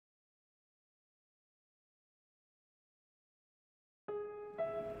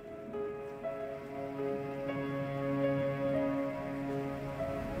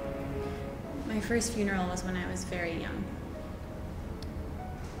My first funeral was when I was very young.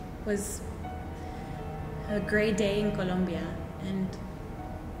 It was a gray day in Colombia, and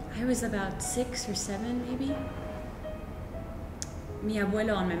I was about 6 or 7 maybe. Mi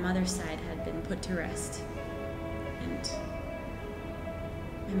abuelo on my mother's side had been put to rest, and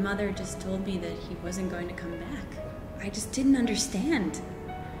my mother just told me that he wasn't going to come back. I just didn't understand.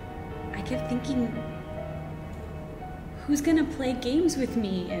 I kept thinking, who's gonna play games with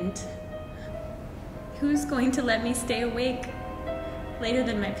me, and who's going to let me stay awake later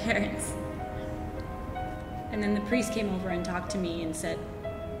than my parents? And then the priest came over and talked to me and said,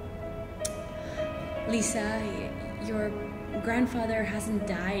 Lisa, your grandfather hasn't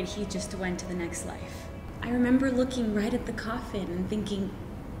died, he just went to the next life. I remember looking right at the coffin and thinking,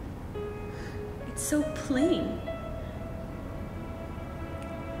 it's so plain.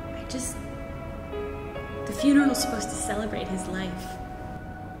 The funeral's supposed to celebrate his life.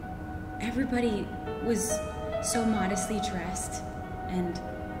 Everybody was so modestly dressed, and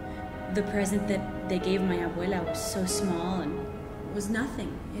the present that they gave my abuela was so small and was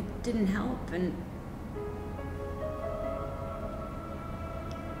nothing. It didn't help, and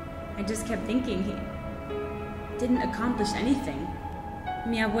I just kept thinking he didn't accomplish anything.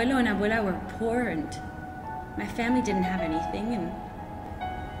 Mi abuelo and abuela were poor, and my family didn't have anything, and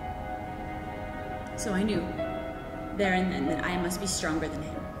so I knew there and then that I must be stronger than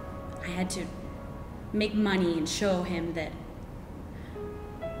him. I had to make money and show him that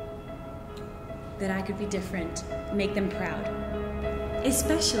I could be different, make them proud.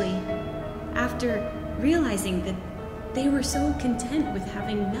 Especially after realizing that they were so content with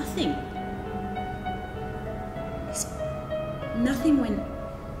having nothing. Nothing when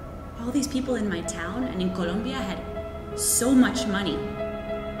all these people in my town and in Colombia had so much money.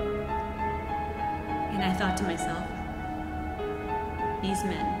 And I thought to myself, these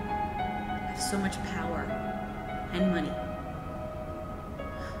men have so much power and money.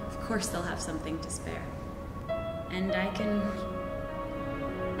 Of course they'll have something to spare. And I can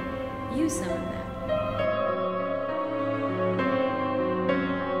use some of that.